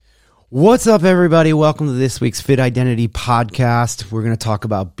What's up, everybody? Welcome to this week's Fit Identity podcast. We're going to talk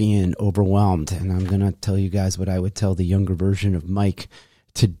about being overwhelmed, and I'm going to tell you guys what I would tell the younger version of Mike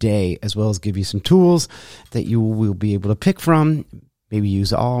today, as well as give you some tools that you will be able to pick from. Maybe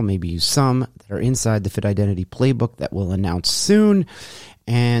use all, maybe use some that are inside the Fit Identity playbook that we'll announce soon,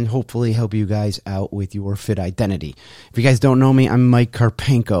 and hopefully help you guys out with your fit identity. If you guys don't know me, I'm Mike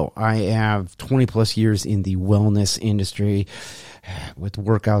Karpenko. I have 20 plus years in the wellness industry with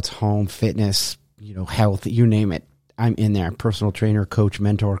workouts, home, fitness, health, you name it. I'm in there. Personal trainer, coach,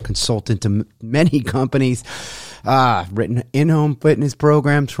 mentor, consultant to many companies. Written in-home fitness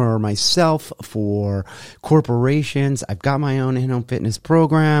programs for myself, for corporations. I've got my own in-home fitness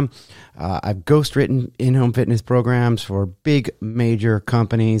program. I've ghostwritten in-home fitness programs for big major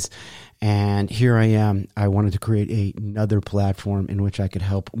companies. And here I am. I wanted to create another platform in which I could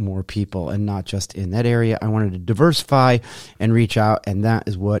help more people, and not just in that area. I wanted to diversify and reach out, and that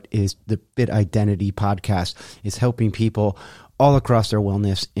is what is the Fit Identity podcast, is helping people all across their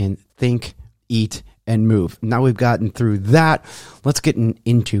wellness in think, eat, and move. Now we've gotten through that. Let's get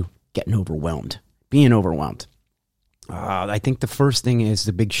into getting overwhelmed, being overwhelmed. I think the first thing is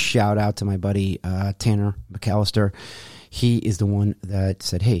the big shout out to my buddy Tanner McAllister. He is the one that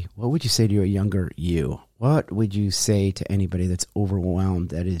said, hey, what would you say to your younger you? What would you say to anybody that's overwhelmed,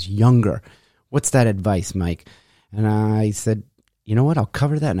 that is younger? What's that advice, Mike? And I said, you know what? I'll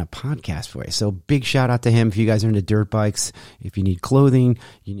cover that in a podcast for you. So big shout out to him. If you guys are into dirt bikes, if you need clothing,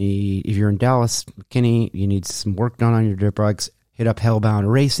 if you're in Dallas, McKinney, you need some work done on your dirt bikes, hit up Hellbound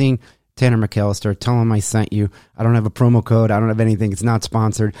Racing. Tanner McAllister, tell him I sent you. I don't have a promo code. I don't have anything. It's not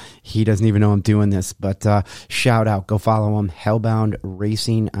sponsored. He doesn't even know I'm doing this, but shout out. Go follow him, Hellbound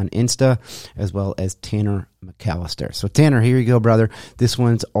Racing on Insta, as well as Tanner McAllister. So Tanner, here you go, brother. This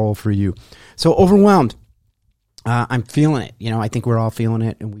one's all for you. So overwhelmed. I'm feeling it. I think we're all feeling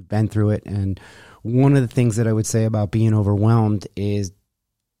it, and we've been through it. And one of the things that I would say about being overwhelmed is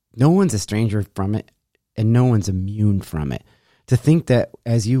no one's a stranger from it, and no one's immune from it. To think that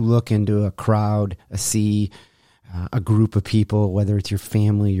as you look into a crowd, a sea, a group of people, whether it's your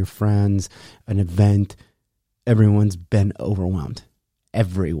family, your friends, an event, everyone's been overwhelmed.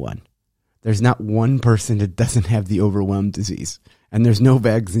 Everyone. There's not one person that doesn't have the overwhelmed disease, and there's no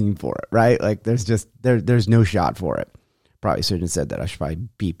vaccine for it, right? Like there's no shot for it. Probably shouldn't have said that. I should probably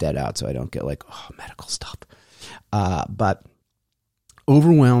beep that out so I don't get medical stuff. But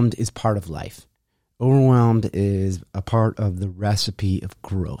overwhelmed is part of life. Overwhelmed is a part of the recipe of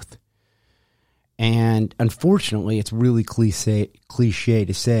growth. And unfortunately, it's really cliche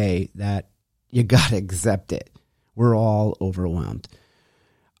to say that you got to accept it. We're all overwhelmed.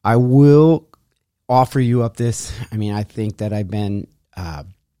 I will offer you up this. I think that I've been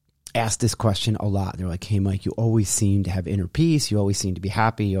asked this question a lot. They're like, hey, Mike, you always seem to have inner peace. You always seem to be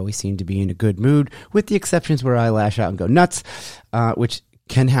happy. You always seem to be in a good mood, with the exceptions where I lash out and go nuts, which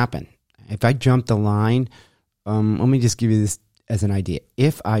can happen. If I jump the line, let me just give you this as an idea.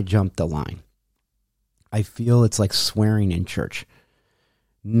 If I jump the line, I feel it's like swearing in church.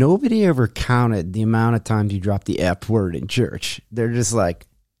 Nobody ever counted the amount of times you drop the F word in church. They're just like,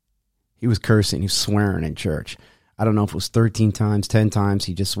 he was cursing, he was swearing in church. I don't know if it was 13 times, 10 times,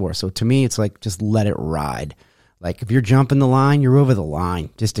 he just swore. So to me, it's like, just let it ride. Like if you're jumping the line, you're over the line.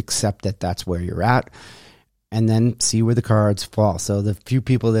 Just accept that that's where you're at. And then see where the cards fall. So the few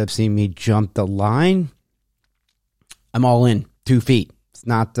people that have seen me jump the line, I'm all in, 2 feet. It's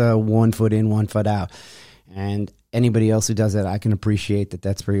not 1 foot in, 1 foot out. And anybody else who does that, I can appreciate that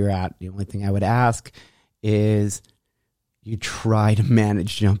that's where you're at. The only thing I would ask is you try to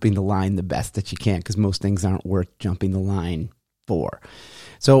manage jumping the line the best that you can, because most things aren't worth jumping the line for.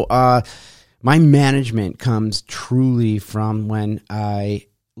 So my management comes truly from when I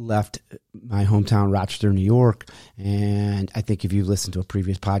left my hometown, Rochester, New York. And I think if you've listened to a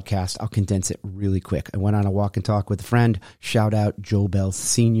previous podcast, I'll condense it really quick. I went on a walk and talk with a friend. Shout out Joe Bell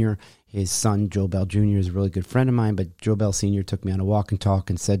Sr. His son, Joe Bell Jr. is a really good friend of mine, but Joe Bell Sr. took me on a walk and talk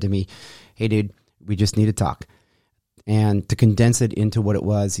and said to me, hey, dude, we just need to talk. And to condense it into what it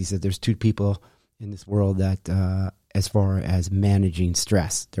was, he said, there's two people in this world that, as far as managing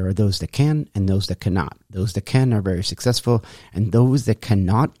stress, there are those that can and those that cannot. Those that can are very successful, and those that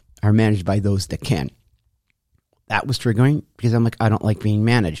cannot are managed by those that can. That was triggering because I'm like, I don't like being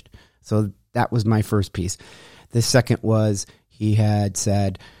managed. So that was my first piece. The second was he had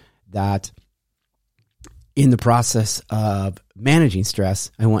said that in the process of managing stress,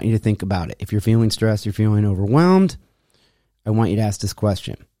 I want you to think about it. If you're feeling stressed, you're feeling overwhelmed, I want you to ask this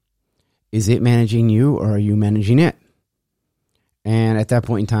question. Is it managing you, or are you managing it? And at that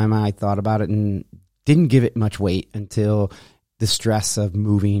point in time, I thought about it and didn't give it much weight until the stress of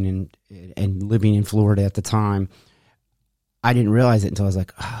moving and living in Florida at the time, I didn't realize it until I was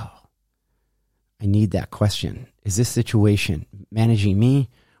like, oh, I need that question. Is this situation managing me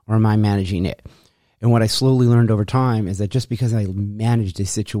or am I managing it? And what I slowly learned over time is that just because I managed a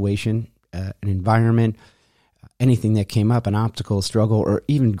situation, an environment, anything that came up, an obstacle, struggle, or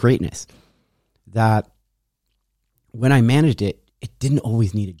even greatness, that when I managed it, it didn't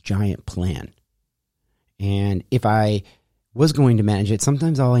always need a giant plan. And if I was going to manage it,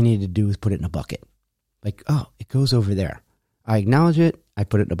 sometimes all I needed to do was put it in a bucket. Like, oh, it goes over there. I acknowledge it, I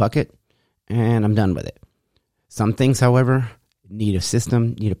put it in a bucket, and I'm done with it. Some things, however, need a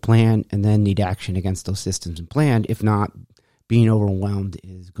system, need a plan, and then need action against those systems and plan. If not, being overwhelmed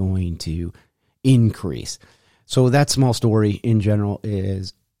is going to increase. So that small story in general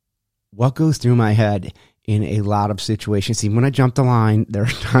is what goes through my head in a lot of situations. See, when I jump the line, there are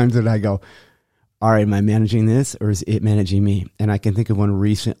times that I go, all right, am I managing this or is it managing me? And I can think of one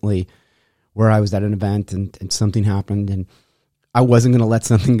recently where I was at an event and something happened and I wasn't going to let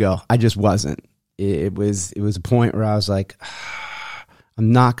something go. I just wasn't. It was a point where I was like,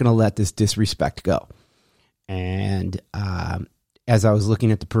 I'm not going to let this disrespect go. And as I was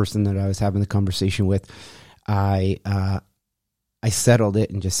looking at the person that I was having the conversation with, I settled it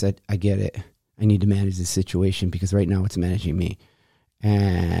and just said, I get it. I need to manage this situation because right now it's managing me.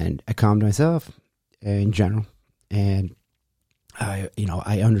 And I calmed myself in general. And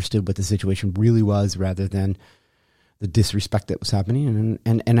I understood what the situation really was rather than the disrespect that was happening.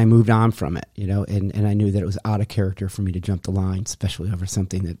 And I moved on from it, and I knew that it was out of character for me to jump the line, especially over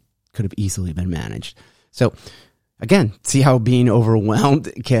something that could have easily been managed. So again, see how being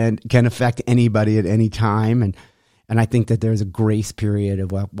overwhelmed can affect anybody at any time. And I think that there's a grace period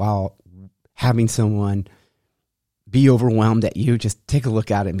of while having someone be overwhelmed at you, just take a look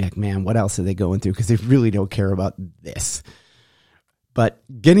at it and be like, man, what else are they going through? Because they really don't care about this. But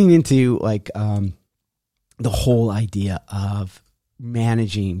getting into the whole idea of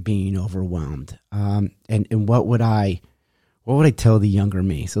managing being overwhelmed, and what would I tell the younger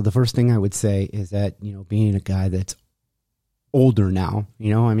me? So the first thing I would say is that, being a guy that's older now,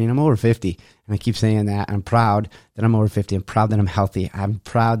 I'm over 50 and I keep saying that. I'm proud that I'm over 50. I'm proud that I'm healthy. I'm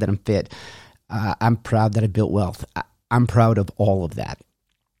proud that I'm fit. I'm proud that I built wealth. I'm proud of all of that.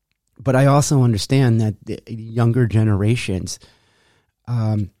 But I also understand that the younger generations,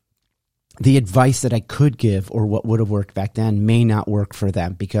 the advice that I could give or what would have worked back then may not work for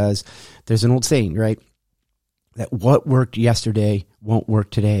them, because there's an old saying, right? That what worked yesterday won't work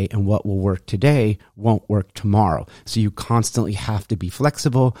today, and what will work today won't work tomorrow. So you constantly have to be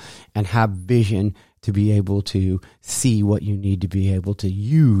flexible and have vision to be able to see what you need to be able to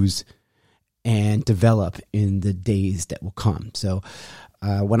use and develop in the days that will come. So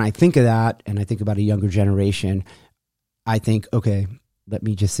when I think of that and I think about a younger generation, I think, okay, let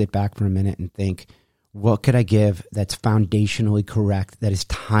me just sit back for a minute and think, what could I give that's foundationally correct, that is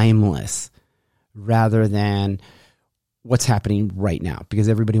timeless, rather than what's happening right now? Because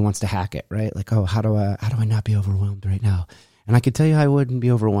everybody wants to hack it, right? Like, oh, how do I not be overwhelmed right now? And I could tell you I wouldn't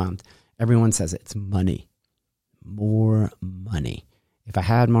be overwhelmed. Everyone says it. It's money. More money. If I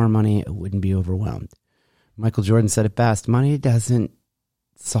had more money, I wouldn't be overwhelmed. Michael Jordan said it best. Money doesn't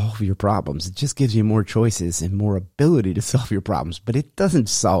solve your problems. It just gives you more choices and more ability to solve your problems, but it doesn't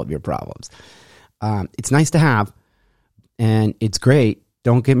solve your problems. It's nice to have, and it's great.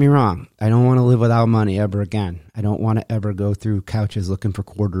 Don't get me wrong. I don't want to live without money ever again. I don't want to ever go through couches looking for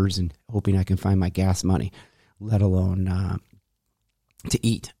quarters and hoping I can find my gas money, let alone to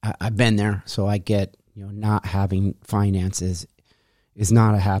eat. I've been there, so I get, not having finances is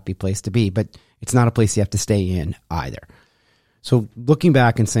not a happy place to be, but it's not a place you have to stay in either. So looking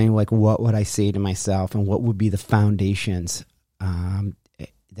back and saying, what would I say to myself, and what would be the foundations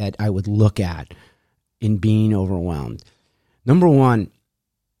that I would look at in being overwhelmed? Number one,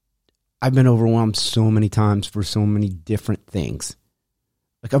 I've been overwhelmed so many times for so many different things,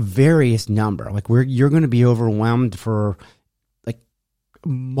 like a various number. Like you're going to be overwhelmed for like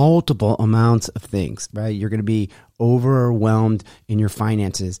multiple amounts of things, right? You're going to be overwhelmed in your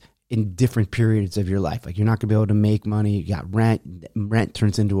finances in different periods of your life. Like you're not going to be able to make money. You got rent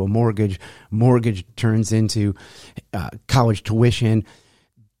turns into a mortgage turns into college tuition.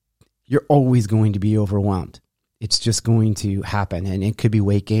 You're always going to be overwhelmed. It's just going to happen. And it could be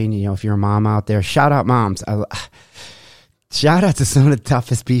weight gain. If you're a mom out there, shout out moms. Shout out to some of the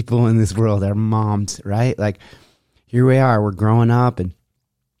toughest people in this world. They're moms, right? Like here we are, we're growing up, and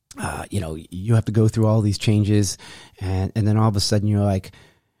you have to go through all these changes. And then all of a sudden you're like,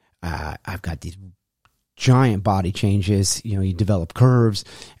 I've got these giant body changes. You develop curves,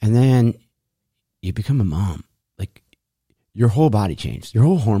 and then you become a mom. Like your whole body changed. Your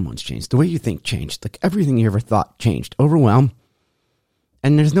whole hormones changed. The way you think changed. Like everything you ever thought changed. Overwhelm.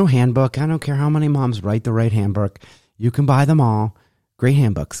 And there's no handbook. I don't care how many moms write the right handbook. You can buy them all. Great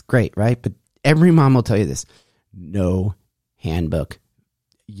handbooks. Great, right? But every mom will tell you this. No handbook,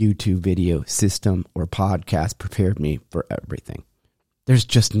 YouTube video, system, or podcast prepared me for everything. There's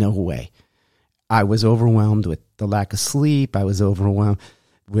just no way. I was overwhelmed with the lack of sleep. I was overwhelmed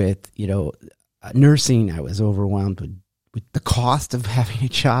with, nursing. I was overwhelmed with the cost of having a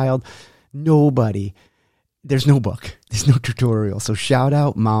child. There's no book. There's no tutorial. So shout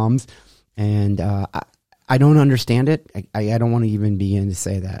out moms. And I don't understand it. I don't want to even begin to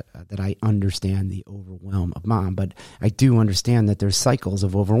say that I understand the overwhelm of mom, but I do understand that there's cycles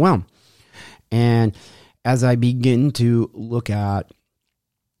of overwhelm. And as I begin to look at,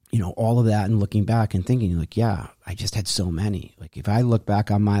 all of that and looking back and thinking like, yeah, I just had so many. Like if I look back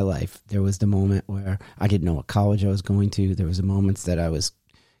on my life, there was the moment where I didn't know what college I was going to. There was the moments that I was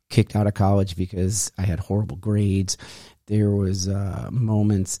kicked out of college because I had horrible grades. There was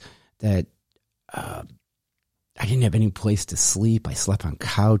moments that I didn't have any place to sleep. I slept on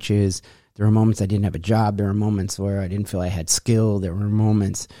couches. There were moments I didn't have a job. There were moments where I didn't feel I had skill. There were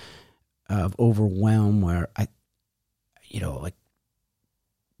moments of overwhelm where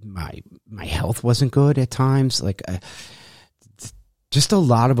my health wasn't good at times. Like just a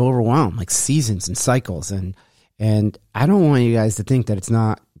lot of overwhelm, like seasons and cycles. And I don't want you guys to think that it's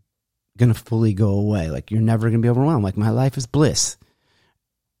not going to fully go away. Like you're never going to be overwhelmed. Like my life is bliss.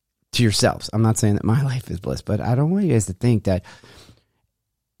 To yourselves. I'm not saying that my life is bliss, but I don't want you guys to think that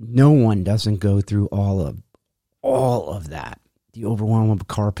no one doesn't go through all of that. The overwhelm of a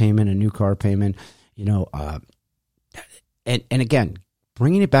car payment, a new car payment, and again,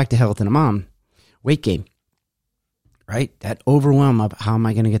 bringing it back to health and a mom, weight gain, right? That overwhelm of how am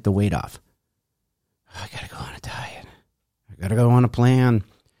I going to get the weight off? I got to go on a diet. I got to go on a plan.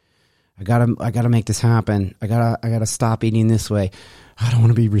 I gotta make this happen. I gotta stop eating this way. I don't want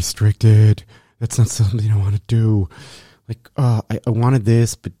to be restricted. That's not something I want to do. Like, I wanted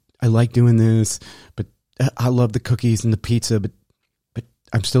this, but I like doing this, but I love the cookies and the pizza, but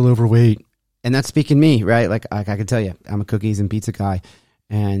I'm still overweight. And that's speaking me, right? Like I can tell you, I'm a cookies and pizza guy.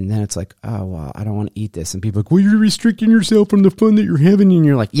 And then it's like, oh, well, I don't want to eat this. And people are like, well, you're restricting yourself from the fun that you're having. And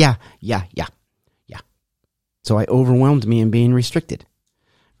you're like, yeah. So I overwhelmed me in being restricted.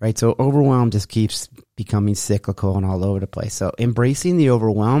 Right, so overwhelm just keeps becoming cyclical and all over the place. So embracing the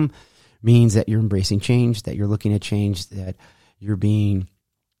overwhelm means that you're embracing change, that you're looking at change, that you're being,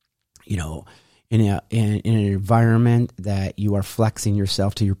 in an environment that you are flexing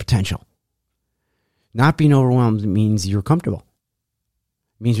yourself to your potential. Not being overwhelmed means you're comfortable.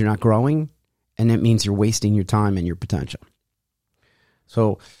 It means you're not growing, and it means you're wasting your time and your potential.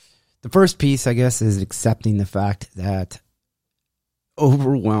 So the first piece, I guess, is accepting the fact that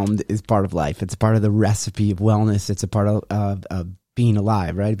overwhelmed is part of life. It's a part of the recipe of wellness. It's a part of being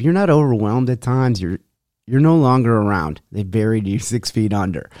alive, right? If you're not overwhelmed at times, you're no longer around. They buried you 6 feet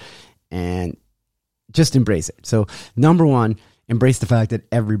under, and just embrace it. So number one, embrace the fact that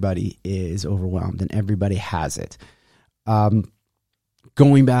everybody is overwhelmed and everybody has it.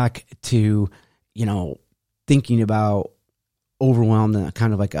 Going back to, thinking about overwhelmed and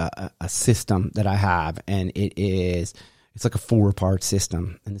kind of like a system that I have, and it's like a 4-part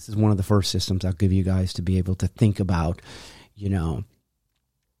system. And this is one of the first systems I'll give you guys to be able to think about,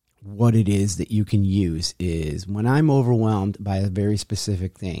 what it is that you can use is when I'm overwhelmed by a very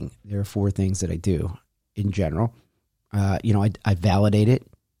specific thing, there are 4 things that I do in general. I validate it,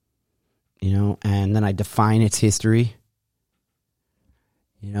 and then I define its history.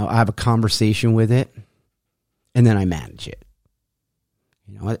 I have a conversation with it, and then I manage it.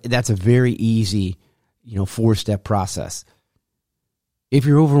 That's a very easy 4-step process. If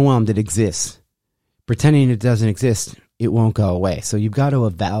you're overwhelmed, it exists. Pretending it doesn't exist, it won't go away. So you've got to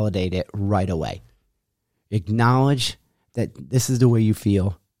validate it right away. Acknowledge that this is the way you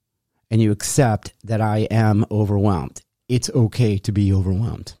feel, and you accept that I am overwhelmed. It's okay to be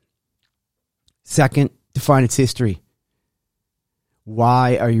overwhelmed. Second, define its history.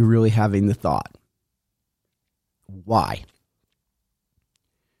 Why are you really having the thought? Why?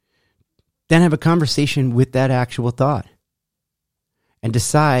 Then have a conversation with that actual thought and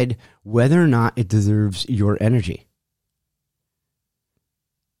decide whether or not it deserves your energy.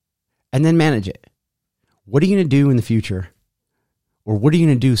 And then manage it. What are you going to do in the future? Or what are you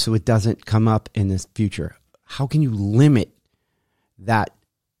going to do so it doesn't come up in the future? How can you limit that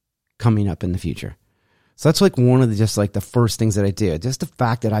coming up in the future? So that's like one of the first things that I do. Just the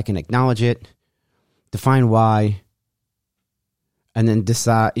fact that I can acknowledge it, define why, and then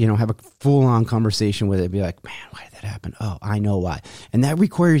decide, have a full on conversation with it. Be like, man, why did that happen? Oh, I know why. And that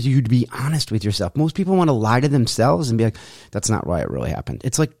requires you to be honest with yourself. Most people want to lie to themselves and be like, that's not why it really happened.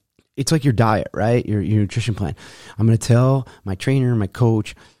 It's like your diet, right? Your nutrition plan. I'm going to tell my trainer, my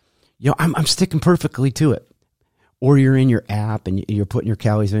coach, I'm sticking perfectly to it. Or you're in your app and you're putting your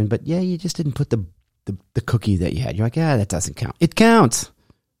calories in, but you just didn't put the cookie that you had. You're like, that doesn't count. It counts.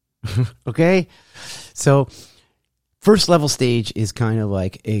 Okay. So first level stage is kind of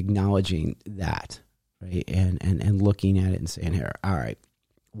like acknowledging that, right? And looking at it and saying, here, all right,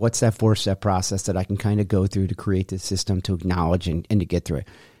 what's that 4-step process that I can kind of go through to create this system to acknowledge and to get through it?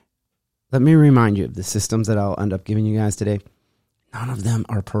 Let me remind you of the systems that I'll end up giving you guys today. None of them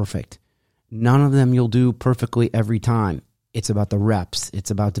are perfect. None of them you'll do perfectly every time. It's about the reps.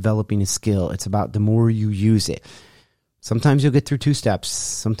 It's about developing a skill. It's about the more you use it. Sometimes you'll get through 2 steps.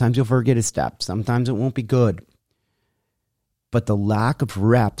 Sometimes you'll forget a step. Sometimes it won't be good. But the lack of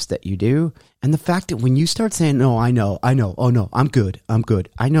reps that you do, and the fact that when you start saying, no, I know, oh no, I'm good.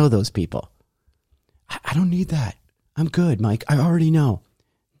 I know those people. I don't need that. I'm good, Mike. I already know.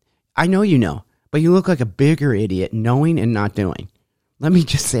 I know you know, but you look like a bigger idiot knowing and not doing. Let me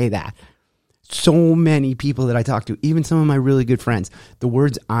just say that. So many people that I talk to, even some of my really good friends, the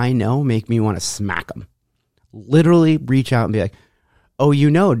words I know make me want to smack them. Literally reach out and be like, oh,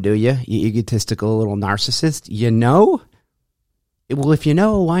 you know, do you? You egotistical little narcissist. You know? Well, if you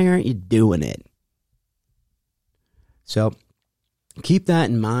know, why aren't you doing it? So keep that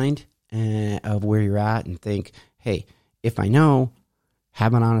in mind of where you're at and think, hey, if I know,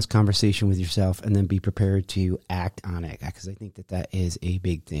 have an honest conversation with yourself and then be prepared to act on it, because I think that is a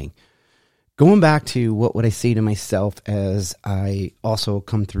big thing. Going back to what would I say to myself as I also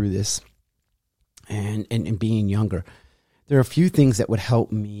come through this and being younger, there are a few things that would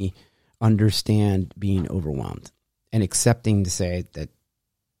help me understand being overwhelmed and accepting to say that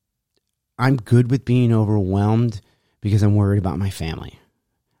I'm good with being overwhelmed because I'm worried about my family.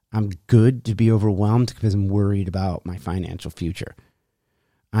 I'm good to be overwhelmed because I'm worried about my financial future.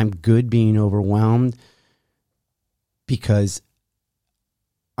 I'm good being overwhelmed because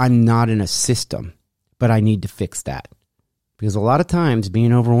I'm not in a system, but I need to fix that. Because a lot of times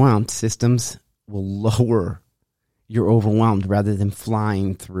being overwhelmed, systems will lower your overwhelmed rather than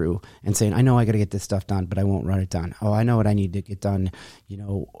flying through and saying, I know I got to get this stuff done, but I won't run it done. Oh, I know what I need to get done,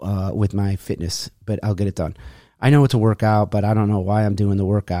 with my fitness, but I'll get it done. I know it's a workout, but I don't know why I'm doing the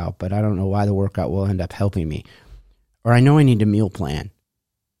workout, but I don't know why the workout will end up helping me. Or I know I need a meal plan.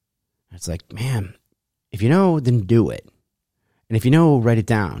 It's like, man, if you know, then do it. And if you know, write it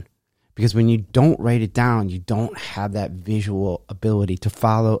down. Because when you don't write it down, you don't have that visual ability to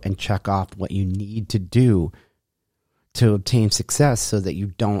follow and check off what you need to do to obtain success so that you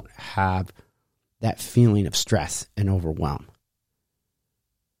don't have that feeling of stress and overwhelm.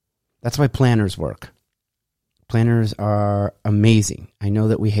 That's why planners work. Planners are amazing. I know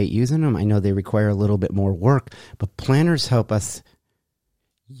that we hate using them. I know they require a little bit more work, but planners help us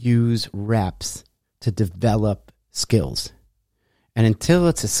use reps to develop skills. And until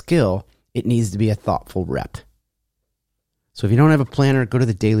it's a skill, it needs to be a thoughtful rep. So if you don't have a planner, go to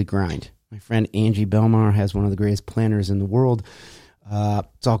the Daily Grind. My friend Angie Belmar has one of the greatest planners in the world.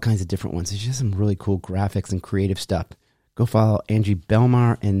 It's all kinds of different ones. It's just some really cool graphics and creative stuff. Go follow Angie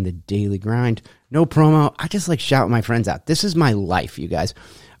Belmar and the Daily Grind. No promo. I just like shout my friends out. This is my life, you guys.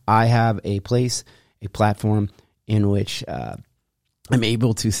 I have a place, a platform in which I'm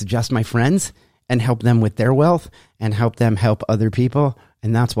able to suggest my friends and help them with their wealth and help them help other people.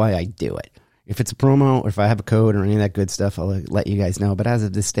 And that's why I do it. If it's a promo or if I have a code or any of that good stuff, I'll let you guys know. But as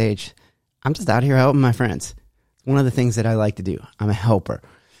of this stage, I'm just out here helping my friends. It's one of the things that I like to do. I'm a helper.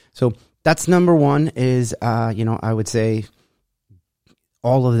 So that's number one is, I would say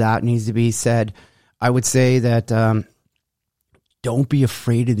all of that needs to be said. I would say that don't be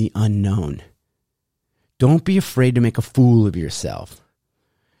afraid of the unknown. Don't be afraid to make a fool of yourself.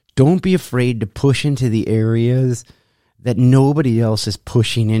 Don't be afraid to push into the areas that nobody else is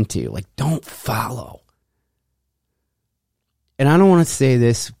pushing into. Like, don't follow. And I don't want to say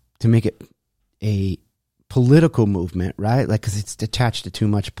this to make it a political movement, right? Like, because it's attached to too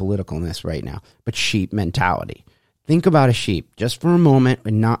much politicalness right now. But sheep mentality. Think about a sheep just for a moment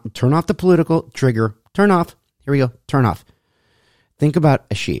and not turn off the political trigger. Turn off. Here we go. Turn off. Think about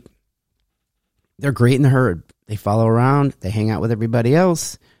a sheep. They're great in the herd. They follow around. They hang out with everybody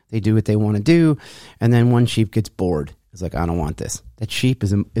else. They do what they want to do. And then one sheep gets bored. It's like, I don't want this. That sheep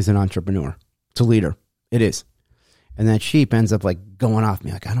is an entrepreneur. It's a leader. It is. And that sheep ends up like going off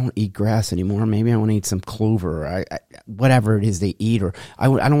me. Like, I don't eat grass anymore. Maybe I want to eat some clover or whatever it is they eat. Or I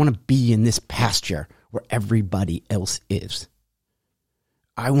don't want to be in this pasture where everybody else is.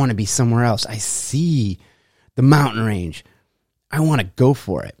 I want to be somewhere else. I see the mountain range. I want to go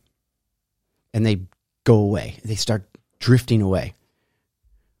for it. And they go away. They start drifting away.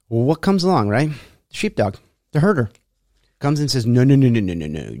 Well, what comes along, right? The sheepdog, the herder, comes and says, no.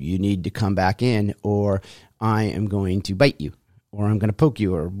 You need to come back in, or I am going to bite you, or I'm going to poke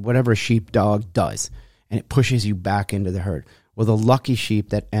you, or whatever a sheepdog does. And it pushes you back into the herd. Well, the lucky sheep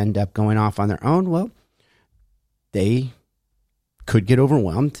that end up going off on their own, well, they could get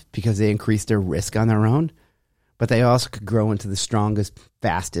overwhelmed because they increase their risk on their own, but they also could grow into the strongest,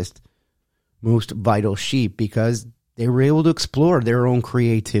 fastest, most vital sheep because they were able to explore their own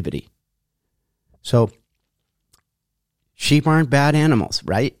creativity. So sheep aren't bad animals,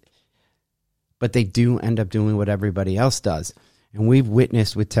 right? But they do end up doing what everybody else does. And we've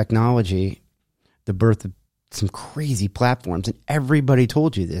witnessed with technology the birth of some crazy platforms. And everybody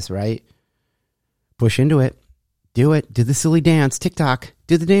told you this, right? Push into it. Do it. Do the silly dance. TikTok.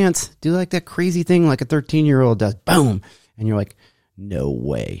 Do the dance. Do like that crazy thing like a 13-year-old does. Boom. And you're like, no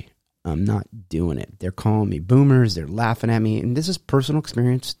way. I'm not doing it. They're calling me boomers. They're laughing at me. And this is personal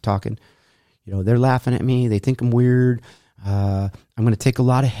experience talking. You know, they're laughing at me. They think I'm weird. I'm going to take a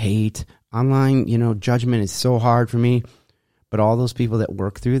lot of hate. Online, judgment is so hard for me. But all those people that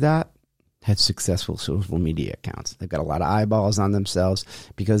work through that had successful social media accounts. They've got a lot of eyeballs on themselves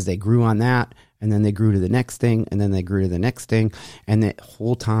because they grew on that, and then they grew to the next thing, and then they grew to the next thing, and the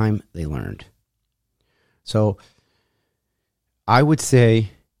whole time they learned. So I would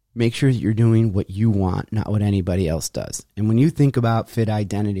say make sure that you're doing what you want, not what anybody else does. And when you think about fit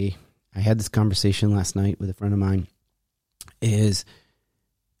identity, I had this conversation last night with a friend of mine, is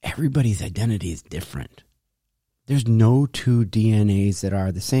everybody's identity is different. There's no two DNAs that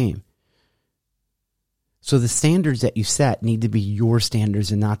are the same. So the standards that you set need to be your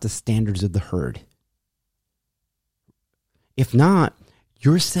standards and not the standards of the herd. If not,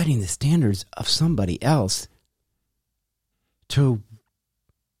 you're setting the standards of somebody else to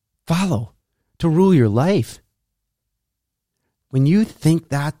follow, to rule your life. When you think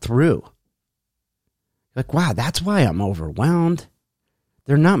that through, like, wow, that's why I'm overwhelmed.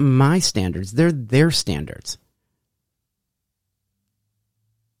 They're not my standards. They're their standards.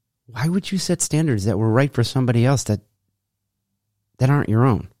 Why would you set standards that were right for somebody else that aren't your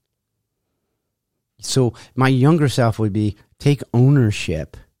own? So my younger self would be take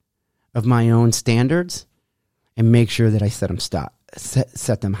ownership of my own standards and make sure that I set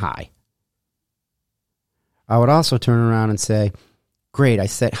them high. I would also turn around and say, great, I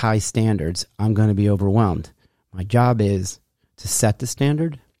set high standards. I'm going to be overwhelmed. My job is to set the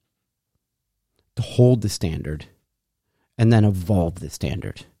standard, to hold the standard, and then evolve the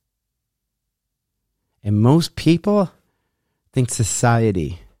standard. And most people think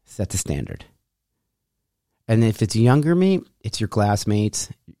society set the standard. And if it's younger me, it's your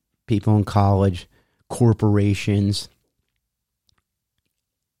classmates, people in college, corporations,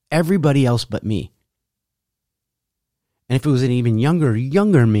 everybody else but me. And if it was an even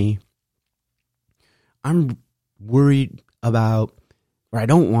younger me, I'm worried about, or I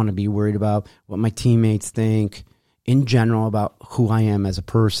don't want to be worried about what my teammates think in general about who I am as a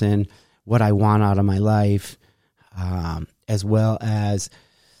person, what I want out of my life, as well as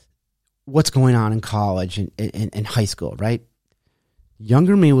what's going on in college and high school, right?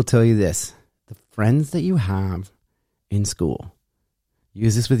 Younger me will tell you this. The friends that you have in school,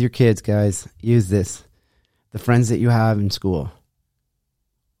 use this with your kids, guys. Use this. The friends that you have in school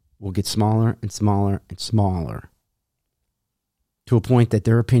will get smaller and smaller and smaller to a point that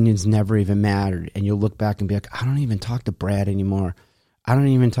their opinions never even mattered. And you'll look back and be like, I don't even talk to Brad anymore. I don't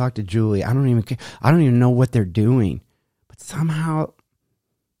even talk to Julie. I don't even know what they're doing. But somehow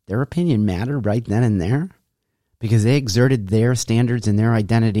their opinion mattered right then and there because they exerted their standards and their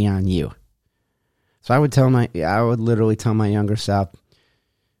identity on you. So I would literally tell my younger self,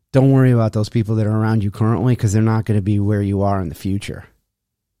 don't worry about those people that are around you currently because they're not going to be where you are in the future.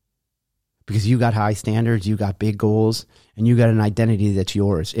 Because you got high standards, you got big goals, and you got an identity that's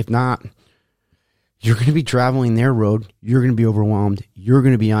yours. If not, you're going to be traveling their road, you're going to be overwhelmed, you're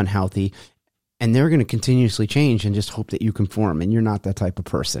going to be unhealthy, and they're going to continuously change and just hope that you conform, and you're not that type of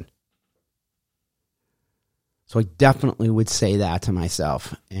person. So I definitely would say that to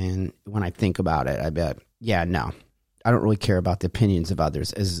myself. And when I think about it, I bet, yeah, no, I don't really care about the opinions of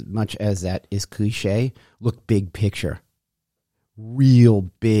others as much as that is cliche. Look, big picture, real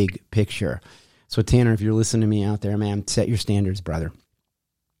big picture. So Tanner, if you're listening to me out there, man, set your standards, brother,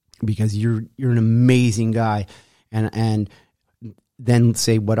 because you're an amazing guy. And then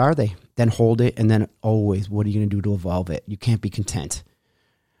say, what are they? Then hold it. And then always, what are you going to do to evolve it? You can't be content.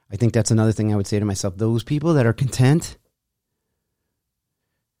 I think that's another thing I would say to myself. Those people that are content,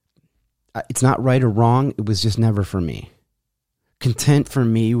 it's not right or wrong. It was just never for me. Content for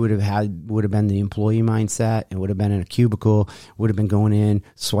me would have been the employee mindset. It would have been in a cubicle, would have been going in,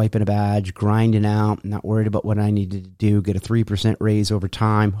 swiping a badge, grinding out, not worried about what I needed to do, get a 3% raise over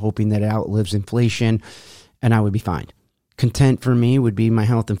time, hoping that it outlives inflation, and I would be fine. Content for me would be my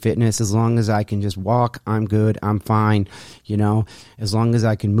health and fitness. As long as I can just walk, I'm good, I'm fine. As long as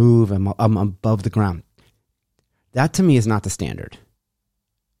I can move, I'm above the ground. That to me is not the standard.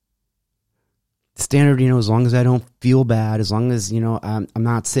 Standard, as long as I don't feel bad, as long as, I'm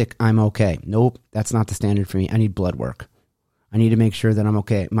not sick, I'm okay. Nope, that's not the standard for me. I need blood work. I need to make sure that I'm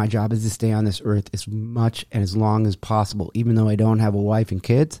okay. My job is to stay on this earth as much and as long as possible, even though I don't have a wife and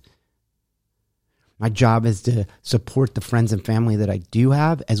kids. My job is to support the friends and family that I do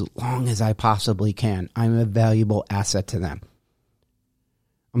have as long as I possibly can. I'm a valuable asset to them.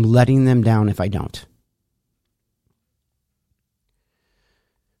 I'm letting them down if I don't.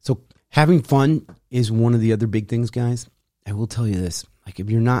 So having fun is one of the other big things, guys. I will tell you this. Like, if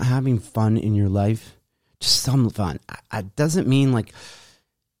you're not having fun in your life, just some fun. It doesn't mean like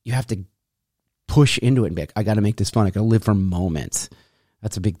you have to push into it and be like, I got to make this fun. I got to live for moments.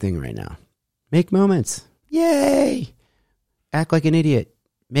 That's a big thing right now. Make moments. Yay. Act like an idiot.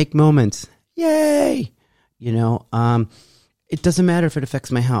 Make moments. Yay. It doesn't matter if it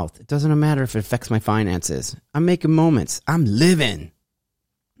affects my health. It doesn't matter if it affects my finances. I'm making moments. I'm living.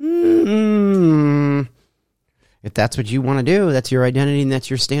 If that's what you want to do, that's your identity and that's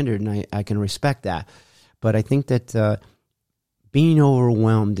your standard, and I can respect that. But I think that being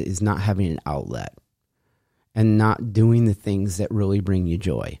overwhelmed is not having an outlet and not doing the things that really bring you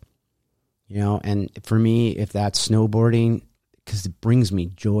joy. And for me, if that's snowboarding, because it brings me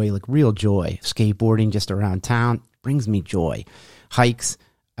joy, like real joy. Skateboarding just around town brings me joy. Hikes,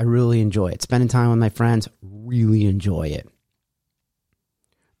 I really enjoy it. Spending time with my friends, really enjoy it.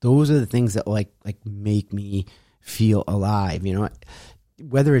 Those are the things that like make me feel alive.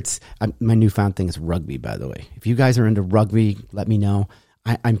 Whether it's my newfound thing is rugby, by the way. If you guys are into rugby, let me know.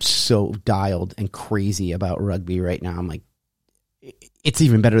 I'm so dialed and crazy about rugby right now. I'm like, it's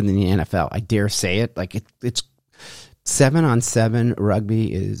even better than the NFL. I dare say it. Like it's 7-on-7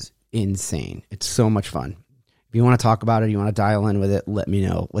 rugby is insane. It's so much fun. If you want to talk about it, you want to dial in with it, let me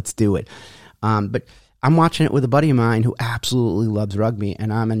know. Let's do it. But I'm watching it with a buddy of mine who absolutely loves rugby,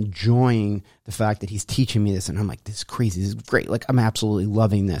 and I'm enjoying the fact that he's teaching me this. And I'm like, this is crazy. This is great. Like, I'm absolutely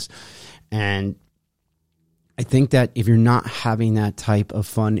loving this. And I think that if you're not having that type of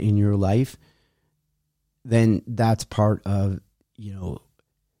fun in your life, then that's part of, your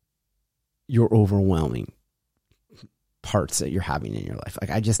overwhelming parts that you're having in your life. Like,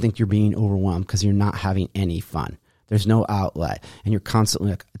 I just think you're being overwhelmed because you're not having any fun. There's no outlet, and you're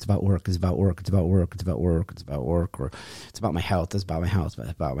constantly like, it's about work, it's about work, it's about work, it's about work, it's about work, or it's about my health, it's about my health,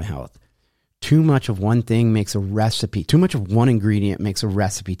 it's about my health. Too much of one thing makes a recipe, too much of one ingredient makes a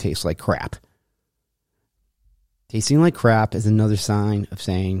recipe taste like crap. Tasting like crap is another sign of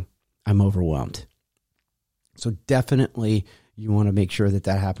saying, I'm overwhelmed. So definitely you want to make sure that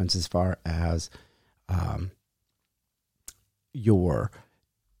happens as far as your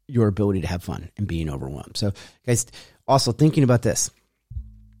ability to have fun and being overwhelmed. So, guys, also thinking about this,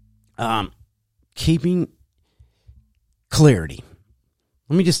 keeping clarity.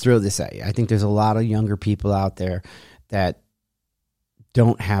 Let me just throw this at you. I think there's a lot of younger people out there that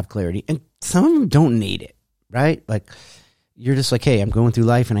don't have clarity, and some of them don't need it, right? Like, you're just like, hey, I'm going through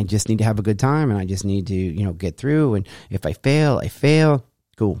life and I just need to have a good time and I just need to, get through. And if I fail, I fail.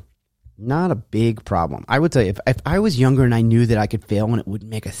 Cool. Not a big problem. I would tell you, if I was younger and I knew that I could fail and it would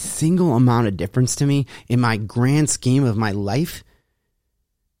make a single amount of difference to me in my grand scheme of my life,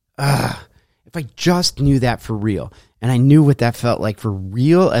 if I just knew that for real and I knew what that felt like for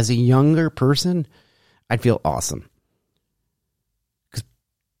real as a younger person, I'd feel awesome. Because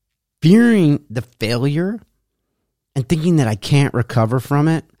fearing the failure and thinking that I can't recover from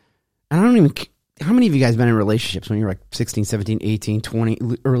it, and I don't even, how many of you guys been in relationships when you're like 16, 17, 18,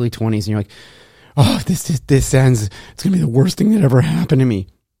 20, early 20s, and you're like, oh, this ends, it's going to be the worst thing that ever happened to me.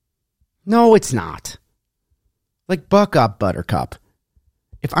 No, it's not. Like, buck up, buttercup.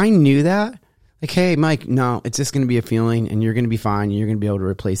 If I knew that, like, hey, Mike, no, it's just going to be a feeling, and you're going to be fine, and you're going to be able to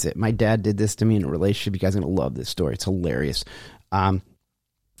replace it. My dad did this to me in a relationship. You guys are going to love this story. It's hilarious.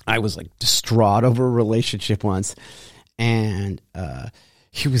 I was like distraught over a relationship once, and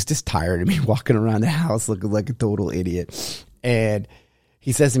he was just tired of me walking around the house looking like a total idiot. And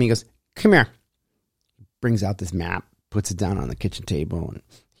he says to me, he goes, come here. Brings out this map, puts it down on the kitchen table, and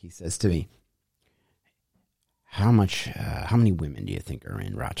he says to me, how many women do you think are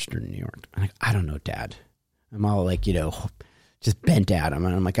in Rochester, New York? I'm like, I don't know, Dad. I'm all like, just bent at him.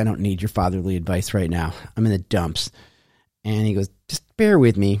 And I'm like, I don't need your fatherly advice right now. I'm in the dumps. And he goes, just bear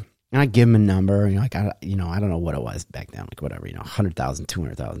with me. And I give him a number. And like, I don't know what it was back then. Like whatever, 100,000,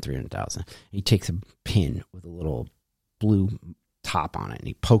 200,000, 300,000. He takes a pin with a little blue top on it. And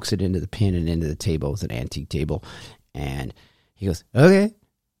he pokes it into the pin and into the table. It's an antique table. And he goes, okay,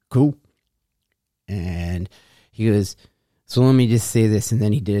 cool. And he goes, so let me just say this. And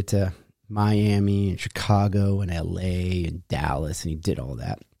then he did it to Miami and Chicago and LA and Dallas. And he did all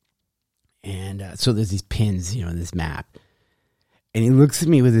that. And so there's these pins, in this map. And he looks at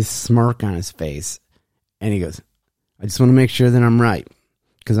me with this smirk on his face. And he goes, I just want to make sure that I'm right.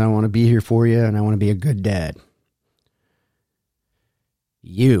 Because I want to be here for you and I want to be a good dad.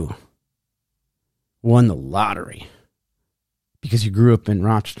 You won the lottery. Because you grew up in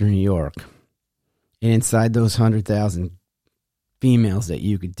Rochester, New York. And inside those 100,000 females that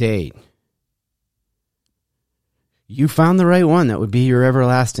you could date, you found the right one that would be your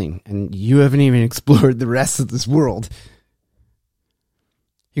everlasting. And you haven't even explored the rest of this world.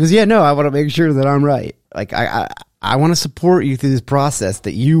 He goes, yeah, no, I want to make sure that I'm right. Like, I want to support you through this process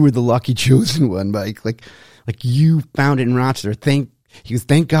that you were the lucky chosen one, Mike. Like you found it in Rochester. He goes,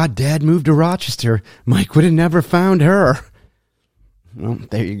 thank God Dad moved to Rochester. Mike would have never found her. Well,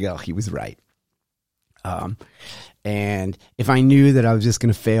 there you go. He was right. And if I knew that I was just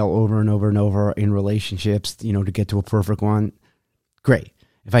going to fail over and over and over in relationships, to get to a perfect one, great.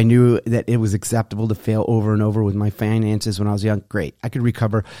 If I knew that it was acceptable to fail over and over with my finances when I was young, great. I could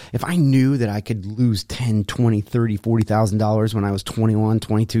recover. If I knew that I could lose $10, $20, $30, $40,000 when I was 21,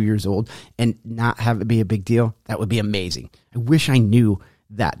 22 years old and not have it be a big deal, that would be amazing. I wish I knew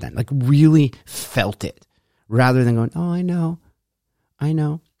that then, like really felt it rather than going, oh, I know.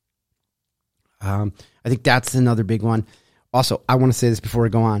 I think that's another big one. Also, I want to say this before I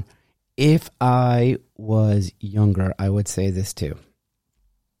go on. If I was younger, I would say this too.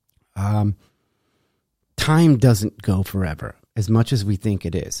 Time doesn't go forever as much as we think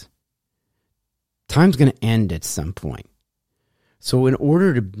it is. Time's going to end at some point. So in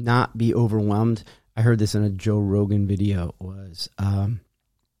order to not be overwhelmed, I heard this in a Joe Rogan video, was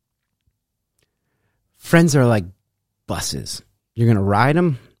friends are like buses. You're going to ride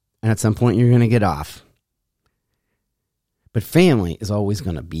them, and at some point you're going to get off. But family is always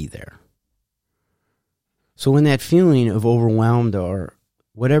going to be there. So when that feeling of overwhelmed or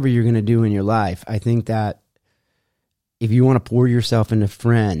whatever you're going to do in your life, I think that if you want to pour yourself into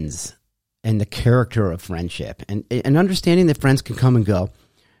friends and the character of friendship and understanding that friends can come and go,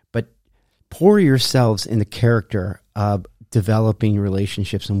 but pour yourselves in the character of developing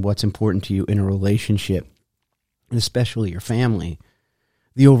relationships and what's important to you in a relationship, and especially your family,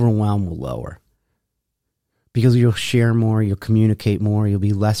 the overwhelm will lower. Because you'll share more, you'll communicate more, you'll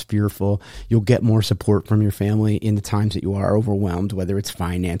be less fearful, you'll get more support from your family in the times that you are overwhelmed, whether it's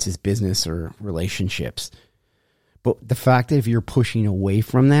finances, business, or relationships. But the fact that if you're pushing away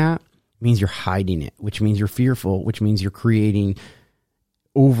from that means you're hiding it, which means you're fearful, which means you're creating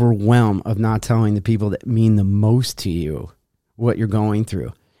overwhelm of not telling the people that mean the most to you what you're going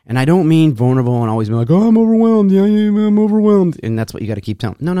through. And I don't mean vulnerable and always be like, oh, I'm overwhelmed. Yeah, I'm overwhelmed. And that's what you got to keep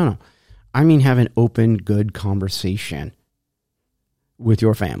telling. No. I mean, have an open, good conversation with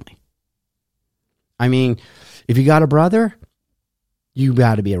your family. I mean, if you got a brother, you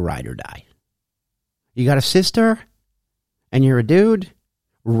got to be a ride or die. You got a sister and you're a dude,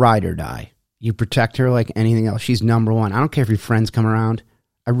 ride or die. You protect her like anything else. She's number one. I don't care if your friends come around.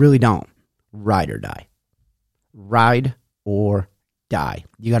 I really don't. Ride or die. Ride or die.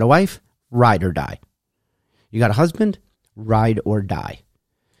 You got a wife? Ride or die. You got a husband? Ride or die.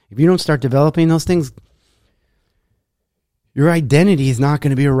 If you don't start developing those things, your identity is not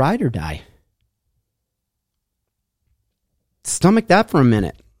going to be a ride or die. Stomach that for a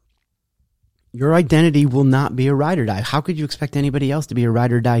minute. Your identity will not be a ride or die. How could you expect anybody else to be a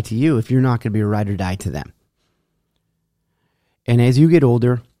ride or die to you if you're not going to be a ride or die to them? And as you get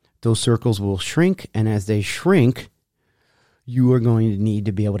older, those circles will shrink. And as they shrink, you are going to need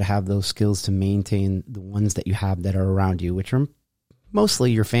to be able to have those skills to maintain the ones that you have that are around you, which are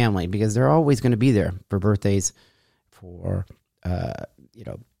mostly your family, because they're always going to be there for birthdays, for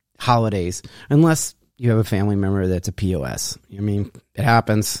holidays, unless you have a family member that's a POS. I mean, it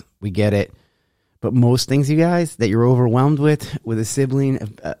happens. We get it. But most things, you guys, that you're overwhelmed with a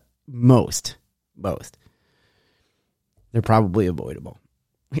sibling, most, they're probably avoidable.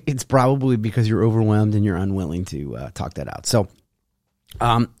 It's probably because you're overwhelmed and you're unwilling to talk that out. So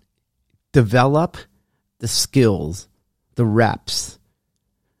develop the skills, the reps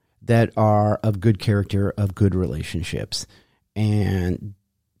that are of good character, of good relationships, and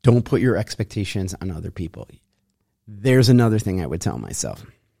don't put your expectations on other people. There's another thing I would tell myself.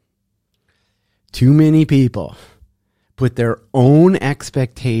 Too many people put their own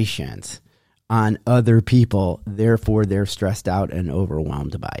expectations on other people, therefore they're stressed out and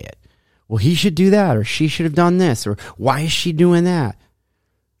overwhelmed by it. Well, he should do that, or she should have done this, or why is she doing that?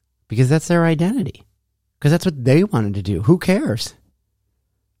 Because that's their identity. Because that's what they wanted to do. Who cares?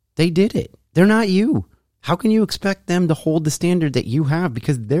 They did it. They're not you. How can you expect them to hold the standard that you have?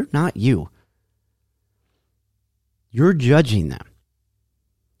 Because they're not you. You're judging them.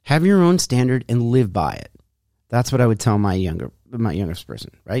 Have your own standard and live by it. That's what I would tell my youngest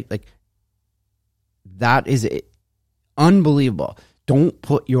person, right? Like, that is unbelievable. Don't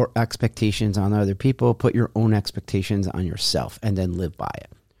put your expectations on other people. Put your own expectations on yourself and then live by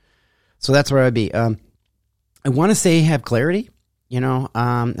it. So that's where I'd be. I want to say have clarity.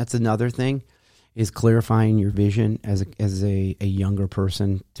 That's another thing, is clarifying your vision as a younger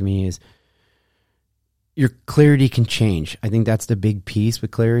person. To me, is your clarity can change. I think that's the big piece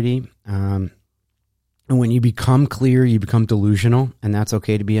with clarity. And when you become clear, you become delusional, and that's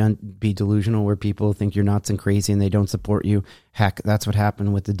okay to be delusional, where people think you're nuts and crazy and they don't support you. Heck, that's what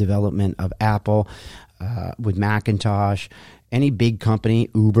happened with the development of Apple, with Macintosh, any big company,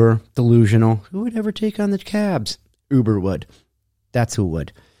 Uber, delusional. Who would ever take on the cabs? Uber would. That's who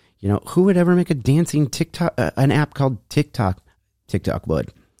would. Who would ever make a dancing TikTok, an app called TikTok? TikTok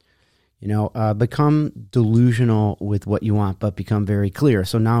would. Become delusional with what you want, but become very clear.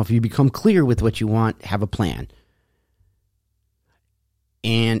 So now if you become clear with what you want, have a plan.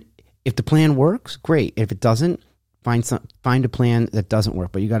 And if the plan works, great. If it doesn't, find a plan that doesn't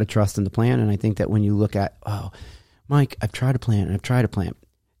work, but you got to trust in the plan. And I think that when you look at, oh, Mike, I've tried a plan.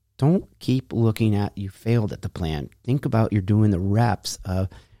 Don't keep looking at you failed at the plan. Think about you're doing the reps of,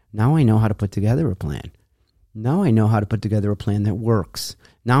 now I know how to put together a plan. Now I know how to put together a plan that works.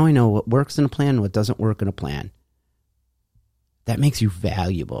 Now I know what works in a plan and what doesn't work in a plan. That makes you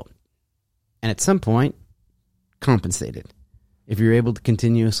valuable. And at some point, compensated if you're able to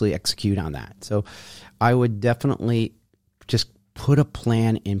continuously execute on that. So I would definitely just put a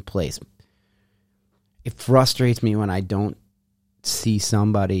plan in place. It frustrates me when I don't see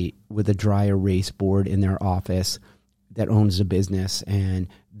somebody with a dry erase board in their office that owns a business and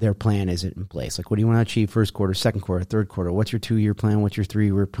their plan isn't in place. Like, what do you want to achieve first quarter, second quarter, third quarter? What's your 2-year plan? What's your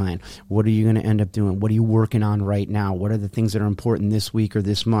 3-year plan? What are you going to end up doing? What are you working on right now? What are the things that are important this week or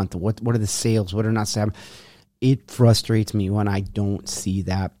this month? What are the sales? What are not sales? It frustrates me when I don't see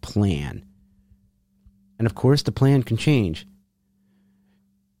that plan. And of course, the plan can change.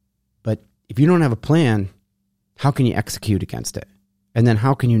 But if you don't have a plan, how can you execute against it? And then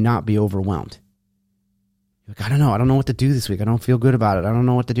how can you not be overwhelmed? Like, I don't know what to do this week. I don't feel good about it. I don't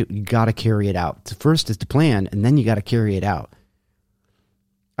know what to do. You got to carry it out. So first is to plan, and then you got to carry it out.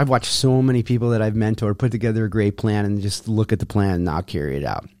 I've watched so many people that I've mentored put together a great plan and just look at the plan and not carry it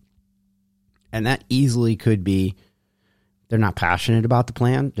out. And that easily could be they're not passionate about the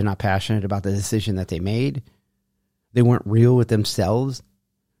plan. They're not passionate about the decision that they made. They weren't real with themselves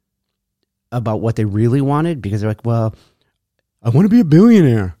about what they really wanted, because they're like, well, I want to be a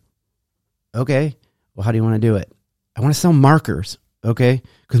billionaire. Okay. Well, how do you want to do it? I want to sell markers. Okay.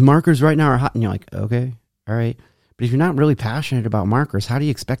 Because markers right now are hot. And you're like, okay, all right. But if you're not really passionate about markers, how do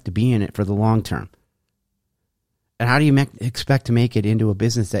you expect to be in it for the long term? And how do you expect to make it into a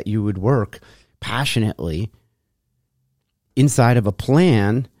business that you would work passionately inside of a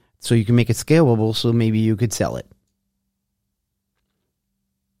plan so you can make it scalable so maybe you could sell it?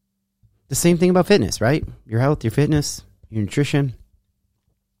 The same thing about fitness, right? Your health, your fitness, your nutrition.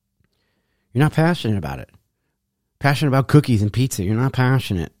 You're not passionate about it. Passionate about cookies and pizza. You're not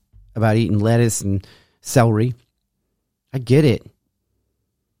passionate about eating lettuce and celery. I get it.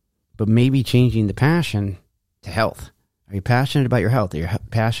 But maybe changing the passion to health. Are you passionate about your health? Are you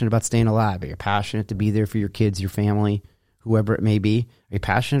passionate about staying alive? Are you passionate to be there for your kids, your family, whoever it may be? Are you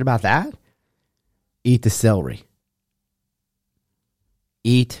passionate about that? Eat the celery.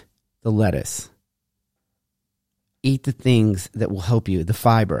 Eat the lettuce. Eat the things that will help you, the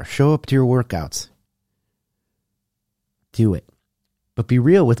fiber. Show up to your workouts. Do it. But be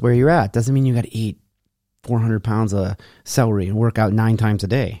real with where you're at. Doesn't mean you got to eat 400 pounds of celery and work out 9 times a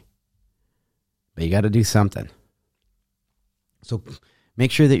day. But you got to do something. So make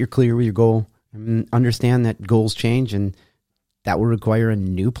sure that you're clear with your goal. And understand that goals change and that will require a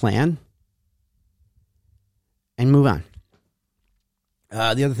new plan. And move on.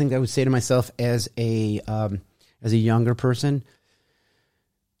 The other thing that I would say to myself as a younger person,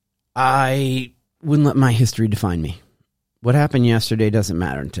 I wouldn't let my history define me. What happened yesterday doesn't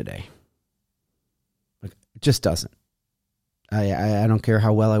matter today. Like, it just doesn't. I don't care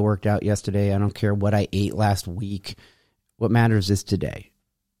how well I worked out yesterday. I don't care what I ate last week. What matters is today.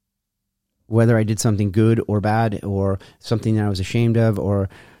 Whether I did something good or bad, or something that I was ashamed of, or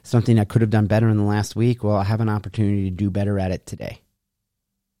something I could have done better in the last week, well, I have an opportunity to do better at it today.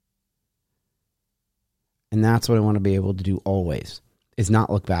 And that's what I want to be able to do always, is not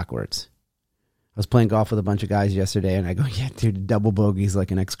look backwards. I was playing golf with a bunch of guys yesterday, and I go, yeah, dude, double bogey's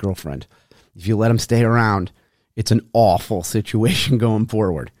like an ex-girlfriend. If you let them stay around, it's an awful situation going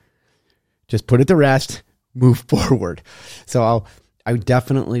forward. Just put it to rest, move forward. So I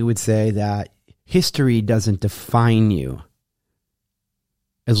definitely would say that history doesn't define you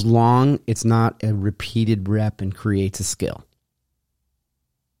as long it's not a repeated rep and creates a skill.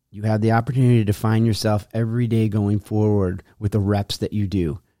 You have the opportunity to define yourself every day going forward with the reps that you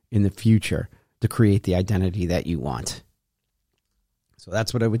do in the future to create the identity that you want. So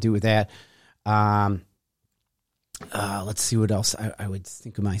that's what I would do with that. Let's see what else I would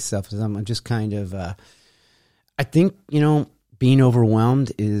think of myself. I'm just kind of, I think, being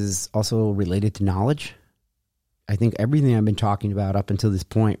overwhelmed is also related to knowledge. I think everything I've been talking about up until this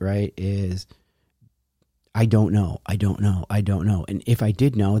point, right, is I don't know. And if I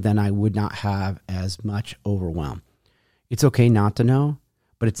did know, then I would not have as much overwhelm. It's okay not to know,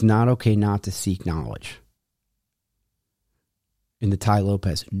 but it's not okay not to seek knowledge. In the Tai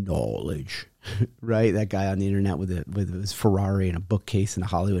Lopez, knowledge, right? That guy on the internet with his Ferrari and a bookcase in the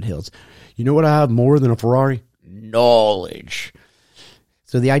Hollywood Hills. You know what I have more than a Ferrari? Knowledge.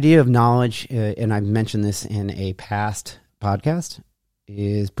 So the idea of knowledge, and I've mentioned this in a past podcast,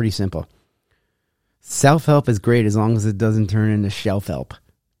 is pretty simple. Self-help is great as long as it doesn't turn into shelf-help.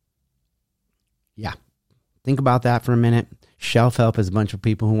 Yeah. Think about that for a minute. Shelf-help is a bunch of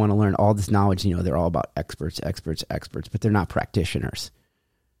people who want to learn all this knowledge. They're all about experts, but they're not practitioners.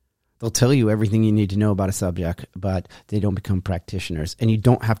 They'll tell you everything you need to know about a subject, but they don't become practitioners. And you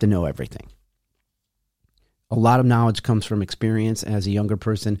don't have to know everything. A lot of knowledge comes from experience. As a younger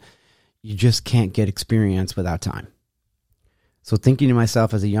person, you just can't get experience without time. So thinking to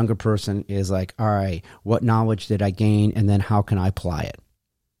myself as a younger person is like, all right, what knowledge did I gain? And then how can I apply it?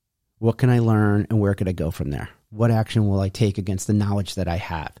 What can I learn and where could I go from there? What action will I take against the knowledge that I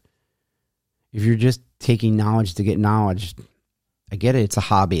have? If you're just taking knowledge to get knowledge, I get it. It's a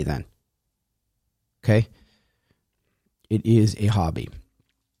hobby then. Okay? It is a hobby.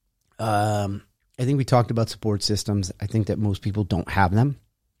 I think we talked about support systems. I think that most people don't have them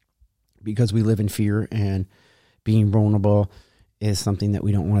because we live in fear, and being vulnerable is something that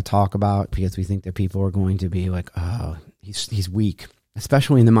we don't want to talk about because we think that people are going to be like, oh, he's weak,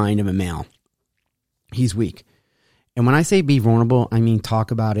 especially in the mind of a male. He's weak. And when I say be vulnerable, I mean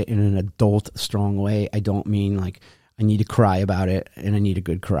talk about it in an adult, strong way. I don't mean like I need to cry about it and I need a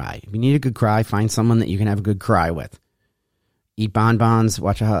good cry. If you need a good cry, find someone that you can have a good cry with. Eat bonbons,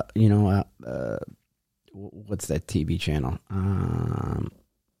 watch what's that TV channel?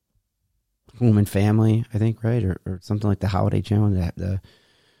 Home and Family, I think, right? Or something like the Holiday Channel, the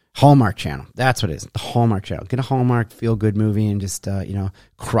Hallmark Channel. That's what it is, the Hallmark Channel. Get a Hallmark feel-good movie and just,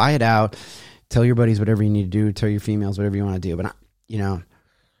 cry it out. Tell your buddies whatever you need to do. Tell your females whatever you want to do. But,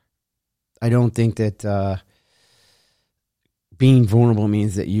 I don't think that being vulnerable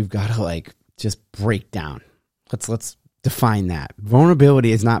means that you've got to, just break down. Let's define that.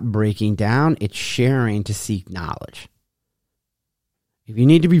 Vulnerability is not breaking down. It's sharing to seek knowledge. If you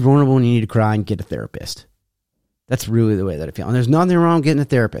need to be vulnerable and you need to cry, and get a therapist. That's really the way that I feel. And there's nothing wrong with getting a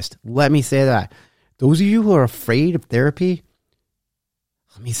therapist. Let me say that. Those of you who are afraid of therapy,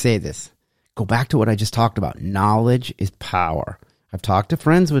 let me say this. Go back to what I just talked about. Knowledge is power. I've talked to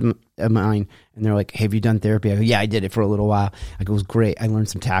friends of mine, and they're like, have you done therapy? I go, yeah, I did it for a little while. I go, it was great. I learned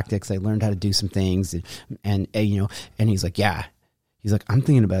some tactics. I learned how to do some things. And he's like, yeah. He's like, I'm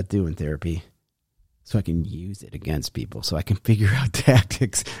thinking about doing therapy so I can use it against people, so I can figure out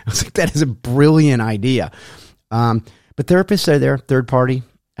tactics. I was like, that is a brilliant idea. But therapists are there, third party,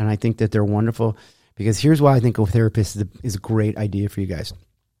 and I think that they're wonderful because here's why I think a therapist is a great idea for you guys.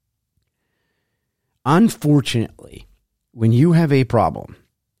 Unfortunately, when you have a problem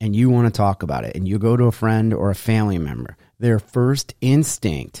and you want to talk about it and you go to a friend or a family member, their first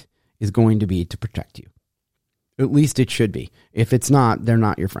instinct is going to be to protect you. At least it should be. If it's not, they're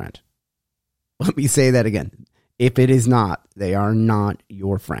not your friend. Let me say that again. If it is not, they are not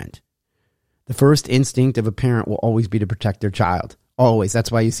your friend. The first instinct of a parent will always be to protect their child. Always.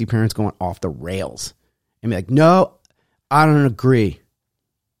 That's why you see parents going off the rails and be like, no, I don't agree.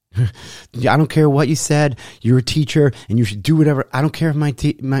 I don't care what you said. You're a teacher and you should do whatever. I don't care if my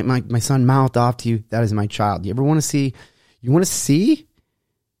son mouthed off to you. That is my child. You ever want to see? You want to see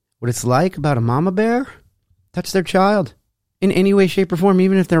what it's like about a mama bear? Touch their child. in any way, shape, or form,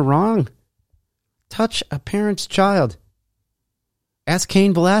 even if they're wrong. Touch a parent's child. Ask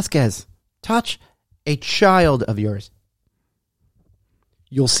Cain Velasquez. Touch a child of yours.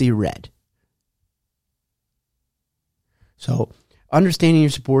 You'll see red. So understanding your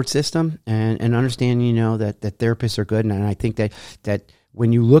support system and understanding, that therapists are good. And I think that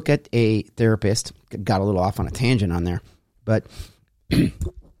when you look at a therapist, got a little off on a tangent on there, but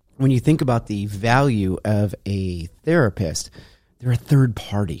when you think about the value of a therapist, they're a third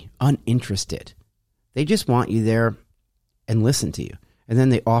party, uninterested. They just want you there and listen to you. And then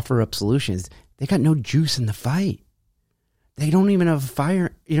they offer up solutions. They got no juice in the fight. They don't even have a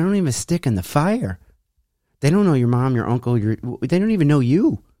fire. You don't even have a stick in the fire. They don't know your mom, your uncle. They don't even know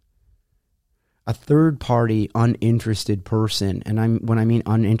you. A third party, uninterested person, and when I mean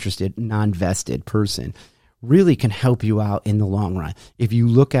uninterested, non-vested person, really can help you out in the long run. If you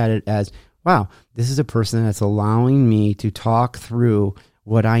look at it as, wow, this is a person that's allowing me to talk through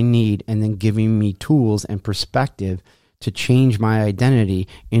what I need and then giving me tools and perspective to change my identity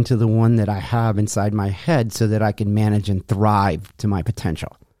into the one that I have inside my head so that I can manage and thrive to my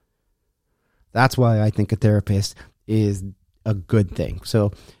potential. That's why I think a therapist is a good thing.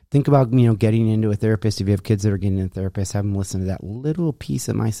 So think about, getting into a therapist. If you have kids that are getting into a therapist, have them listen to that little piece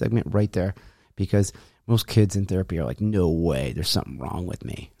of my segment right there, because most kids in therapy are like, no way, there's something wrong with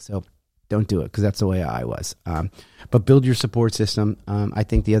me. So don't do it, because that's the way I was. But build your support system. I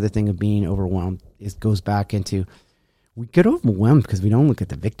think the other thing of being overwhelmed goes back into, we get overwhelmed because we don't look at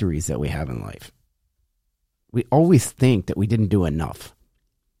the victories that we have in life. We always think that we didn't do enough.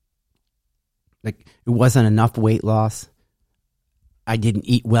 Like, it wasn't enough weight loss. I didn't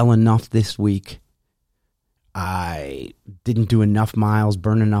eat well enough this week. I didn't do enough miles,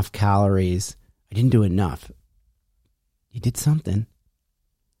 burn enough calories. I didn't do enough. You did something.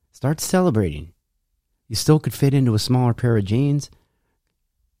 Start celebrating. You still could fit into a smaller pair of jeans.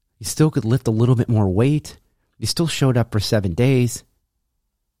 You still could lift a little bit more weight. You still showed up for 7 days.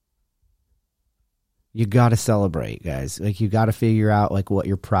 You got to celebrate, guys. Like, you got to figure out what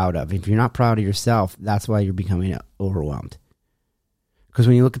you're proud of. If you're not proud of yourself, that's why you're becoming overwhelmed. Because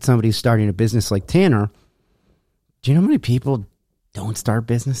when you look at somebody who's starting a business like Tanner, do you know how many people don't start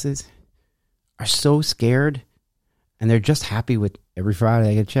businesses? Are so scared, and they're just happy with every Friday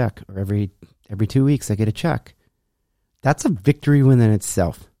they get a check, or every 2 weeks they get a check. That's a victory within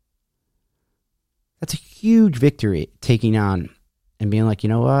itself. That's a huge victory, taking on and being like, you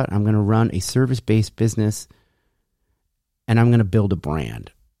know what? I'm going to run a service-based business, and I'm going to build a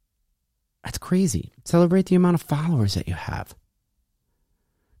brand. That's crazy. Celebrate the amount of followers that you have.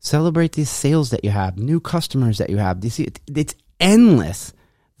 Celebrate the sales that you have, new customers that you have. You see, it's endless,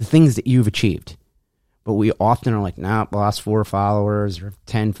 the things that you've achieved. But we often are like, nah, I lost 4 followers or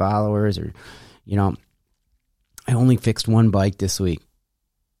 10 followers, or, I only fixed 1 bike this week.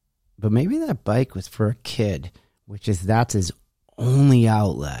 But maybe that bike was for a kid, that's his only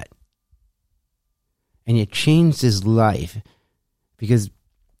outlet. And it changed his life because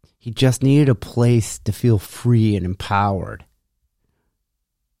he just needed a place to feel free and empowered.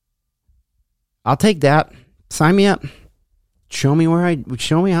 I'll take that. Sign me up. Show me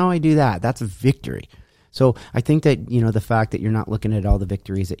how I do that. That's a victory. So I think that, the fact that you're not looking at all the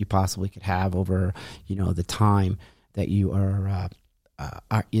victories that you possibly could have over, the time that you are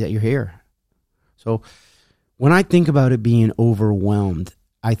that you're here. So when I think about it being overwhelmed,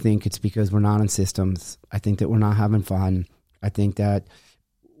 I think it's because we're not in systems. I think that we're not having fun. I think that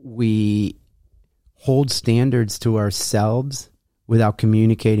we hold standards to ourselves without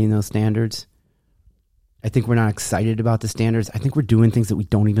communicating those standards. I think we're not excited about the standards. I think we're doing things that we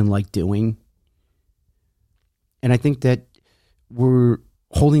don't even like doing. And I think that we're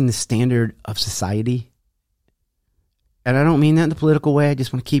holding the standard of society. And I don't mean that in a political way. I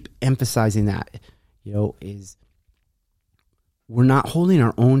just want to keep emphasizing that, is we're not holding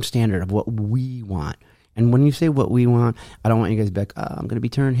our own standard of what we want. And when you say what we want, I don't want you guys to be like, I'm going to be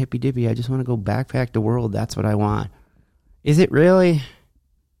turned hippy dippy. I just want to go backpack the world. That's what I want. Is it really?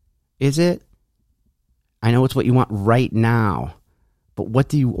 Is it? I know it's what you want right now, but what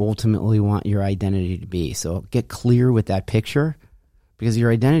do you ultimately want your identity to be? So get clear with that picture, because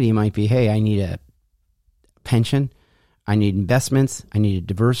your identity might be, hey, I need a pension. I need investments. I need to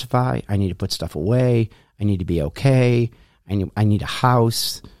diversify. I need to put stuff away. I need to be okay. I need a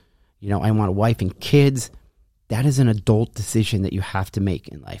house. I want a wife and kids. That is an adult decision that you have to make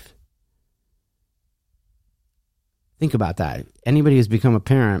in life. Think about that. Anybody who's become a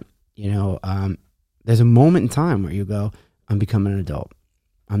parent, there's a moment in time where you go, I'm becoming an adult.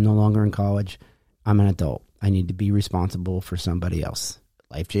 I'm no longer in college. I'm an adult. I need to be responsible for somebody else.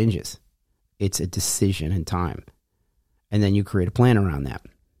 Life changes. It's a decision in time. and then you create a plan around that.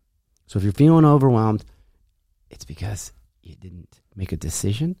 So if you're feeling overwhelmed, it's because you didn't make a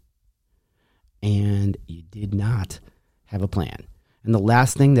decision and you did not have a plan. And the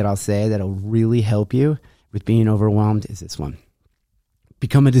last thing that I'll say that'll really help you with being overwhelmed is this one.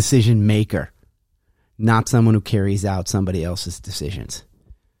 Become a decision maker, not someone who carries out somebody else's decisions.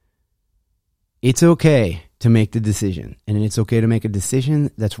 It's okay to make the decision, and it's okay to make a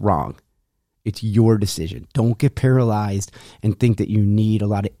decision that's wrong. It's your decision. Don't get paralyzed and think that you need a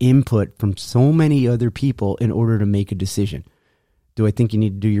lot of input from so many other people in order to make a decision. Do I think you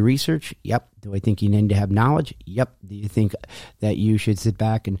need to do your research? Yep. Do I think you need to have knowledge? Yep. Do you think that you should sit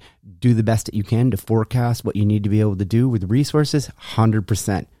back and do the best that you can to forecast what you need to be able to do with resources?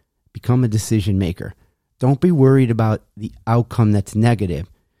 100%. Become a decision maker. Don't be worried about the outcome that's negative.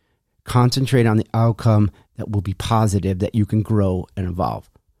 Concentrate on the outcome that will be positive, that you can grow and evolve.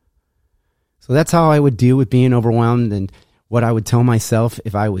 So that's how I would deal with being overwhelmed and what I would tell myself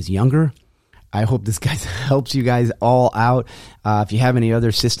if I was younger. I hope this guys helps you guys all out. If you have any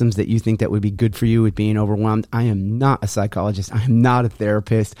other systems that you think that would be good for you with being overwhelmed, I am not a psychologist. I am not a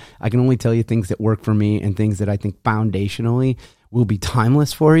therapist. I can only tell you things that work for me and things that I think foundationally will be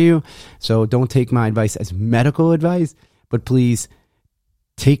timeless for you. So don't take my advice as medical advice, but please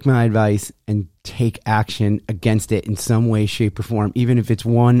take my advice and take action against it in some way, shape, or form, even if it's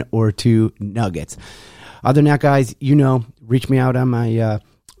 1 or 2 nuggets. Other than that, guys, reach me out on my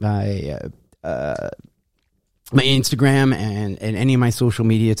Instagram and any of my social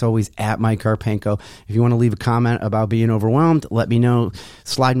media. It's always at Mike Karpenko. If you want to leave a comment about being overwhelmed, let me know.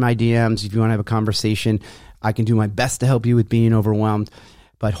 Slide my DMs. If you want to have a conversation, I can do my best to help you with being overwhelmed.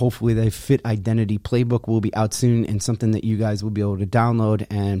 But hopefully the Fit Identity Playbook will be out soon and something that you guys will be able to download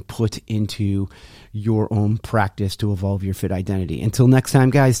and put into your own practice to evolve your fit identity. Until next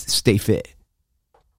time, guys, stay fit.